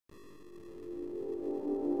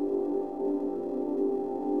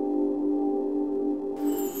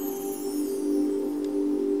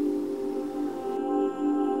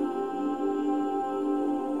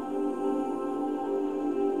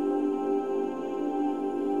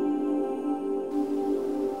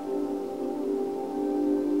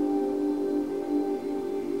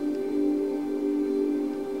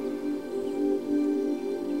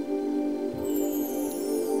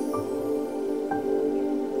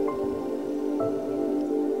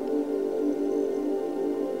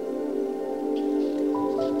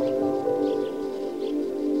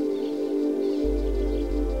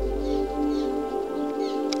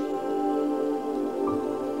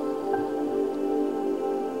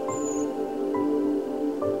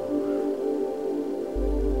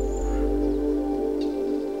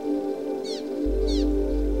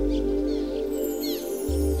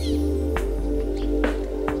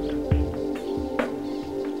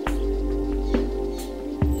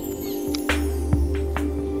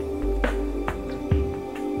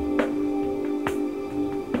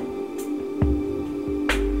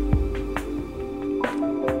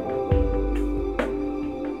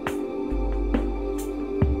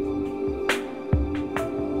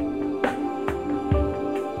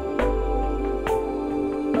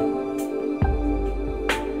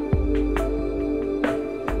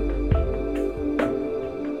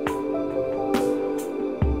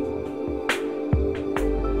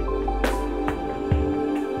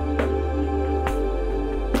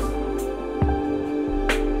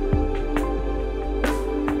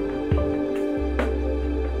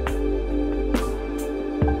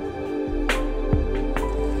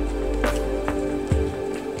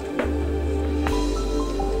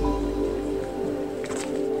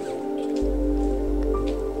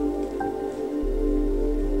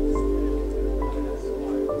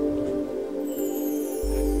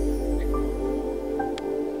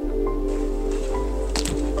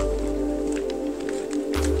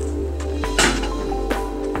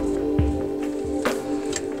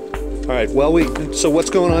right. Well, so what's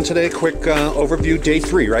going on today? Quick overview. Day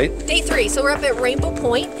 3, right? Day 3. So we're up at Rainbow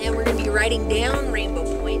Point, and we're going to be riding down Rainbow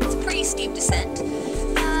Point. It's a pretty steep descent,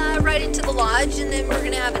 right into the lodge, and then we're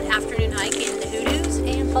going to have an afternoon hike in the Hoodoos,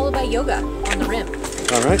 and followed by yoga on the rim.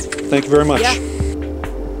 All right. Thank you very much. Yeah.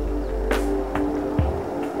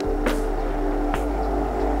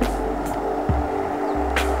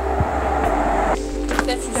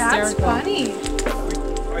 That's funny.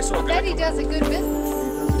 I saw a guy. Bet he does a good business.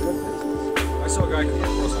 I saw a guy come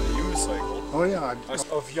across on a unicycle. Oh yeah.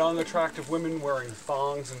 Of young, attractive women wearing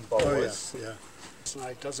thongs and boas. Oh yes, yeah.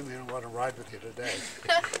 Tonight doesn't mean I want to ride with you today.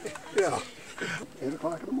 Yeah. 8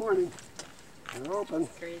 o'clock in the morning. They're open.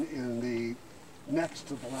 In the next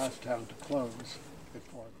to the last town to close at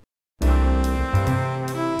 4.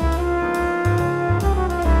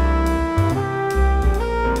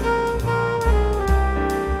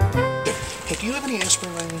 Hey, do you have any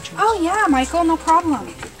aspirin by any chance? Oh yeah, Michael, no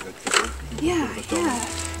problem. Good. Yeah.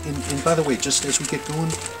 And by the way, just as we get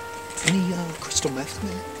going, any crystal meth in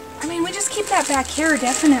it? I mean, we just keep that back here,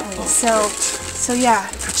 definitely. Oh, so yeah.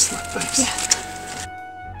 Excellent, thanks. Yeah.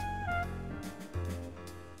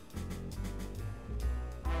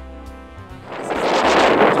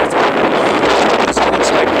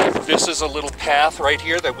 This is a little path right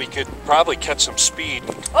here that we could probably catch some speed.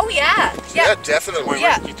 Oh yeah. Yeah, definitely.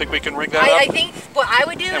 Yeah. You think we can rig that I up? think what I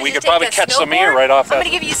would do And is we just could probably take a catch some snowboard. air right off that. I'm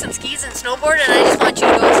going to give you some skis and snowboard, and I just want you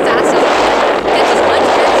to go as fast as you can. Get as much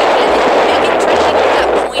air as you can. And maybe try to make that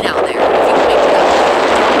point out there. If you can make it up.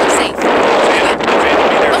 Safe. Van will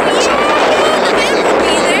be there. Oh yeah, the van will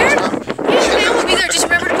be there. Yeah, the van will be there. Just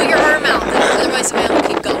remember to put your arm out there. Otherwise the van will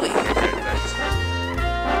keep going.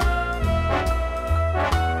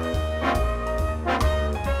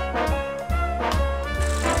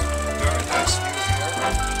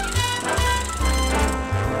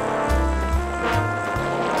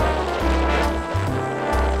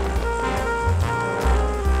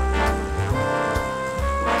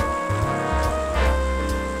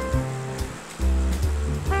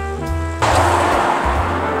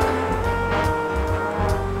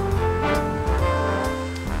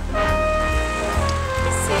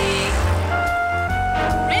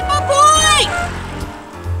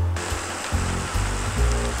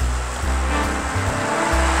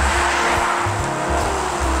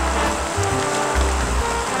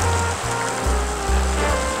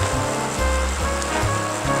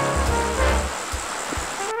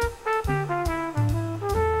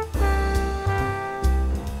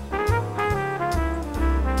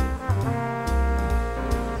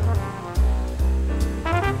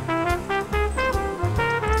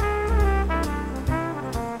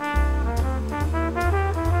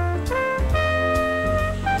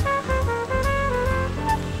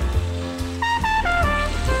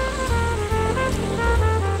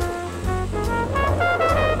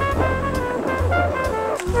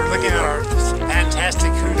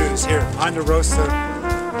 Fantastic hoodoos here at Ponderosa Point.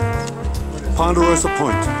 Ponderosa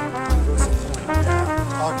Point,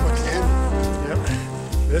 yeah. Aqua Canyon. Yep.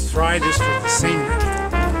 This ride is for the scenery,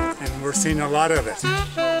 and we're seeing a lot of it.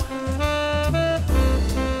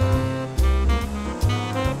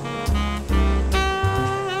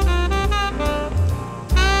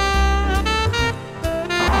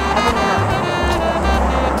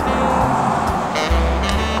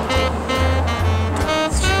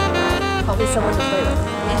 Probably someone to play with.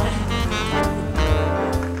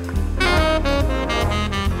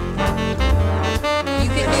 You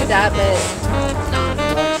can do that, but not.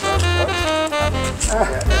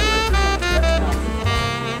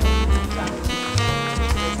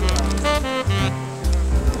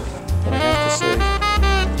 But I have to say,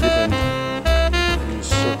 given these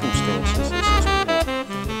circumstances, this is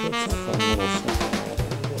that's a fun little something.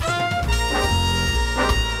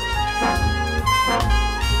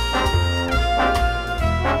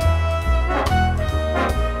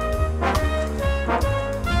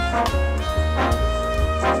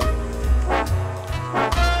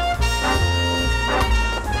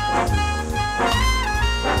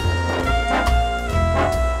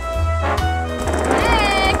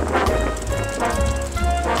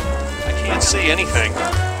 See anything.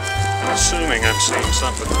 I'm assuming I'm seeing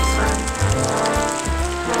something different.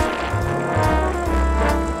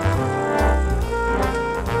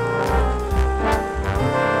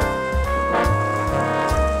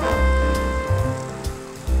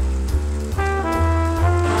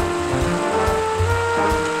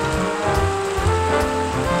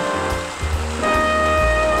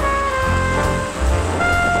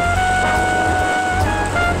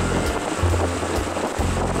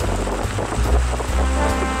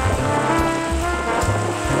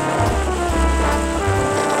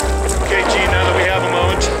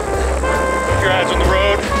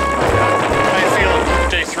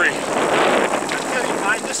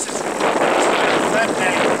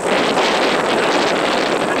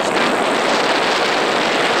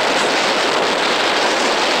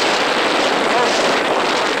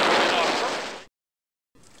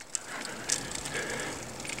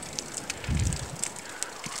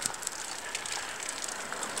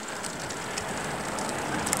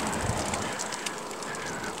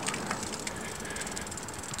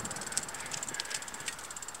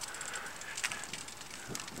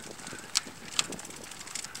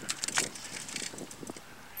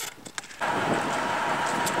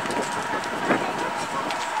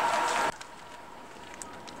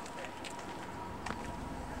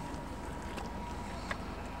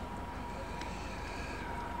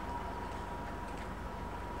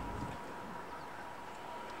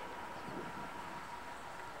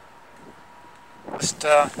 oldest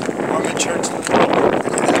Mormon church in the world.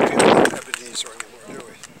 We don't have Ebenezer anymore, do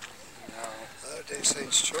we? No. Day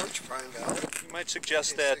Saints Church, find out. You might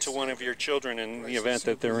suggest that to one of your children in the event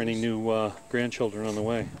that there are any new grandchildren on the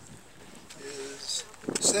way. Is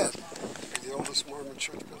said to be the oldest Mormon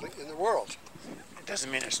church building in the world. It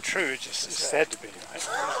doesn't mean it's true, it's just said to be, right?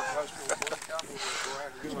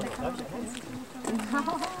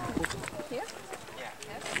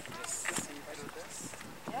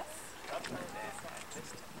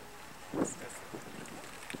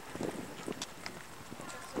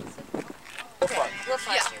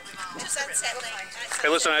 Hey,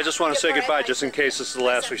 listen, I just want to say goodbye just in case this is the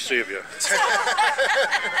last we see of you. All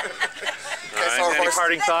right, any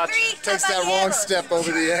parting thoughts? Takes that wrong step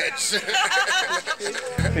over the edge.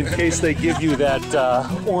 In case they give you that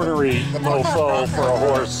ornery mofo for a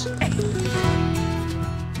horse.